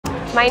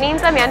My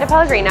name's Amanda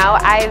Pellegrino.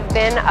 I've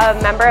been a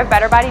member of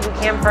Better Body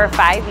Bootcamp for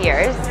 5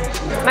 years.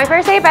 My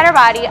first day at Better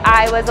Body,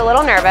 I was a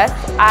little nervous.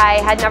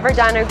 I had never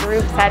done a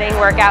group setting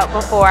workout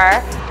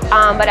before,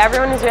 but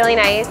everyone was really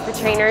nice. The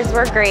trainers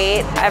were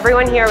great.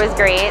 Everyone here was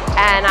great,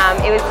 and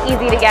it was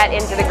easy to get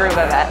into the groove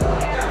of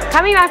it.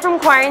 Coming back from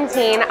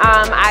quarantine,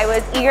 I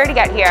was eager to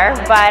get here,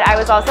 but I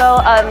was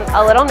also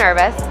a little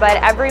nervous. But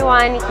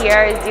everyone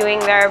here was doing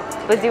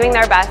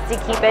their best to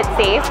keep it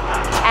safe,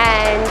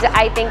 and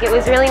I think it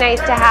was really nice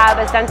to have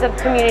a sense of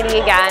community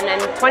again.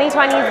 And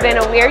 2020 has been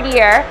a weird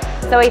year,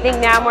 so I think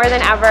now more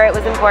than ever it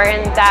was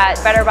important that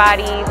Better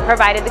Body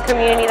provided the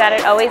community that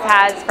it always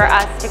has for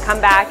us to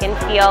come back and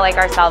feel like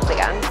ourselves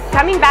again.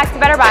 Coming back to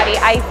Better Body,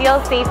 I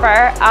feel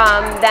safer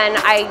than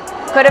I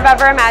could have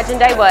ever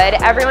imagined I would.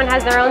 Everyone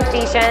has their own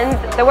stations.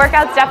 The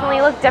workouts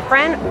definitely look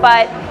different,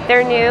 but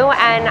they're new,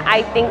 and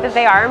I think that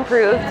they are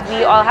improved.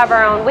 We all have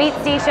our own weight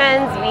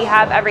stations. We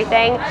have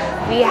everything.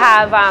 We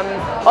have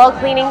all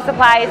cleaning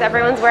supplies.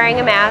 Everyone's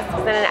wearing a mask,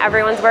 and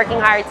everyone's working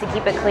hard to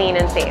keep it clean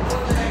and safe.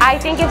 I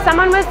think if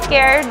someone was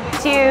scared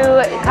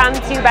to come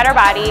to Better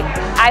Body,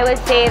 I would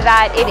say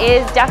that it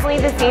is definitely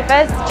the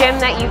safest gym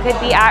that you could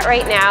be at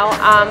right now.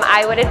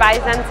 I would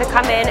advise them to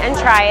come in and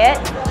try it,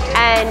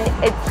 and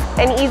it's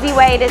an easy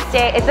way to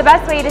it's the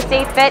best way to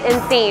stay fit and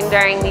sane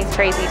during these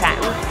crazy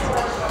times.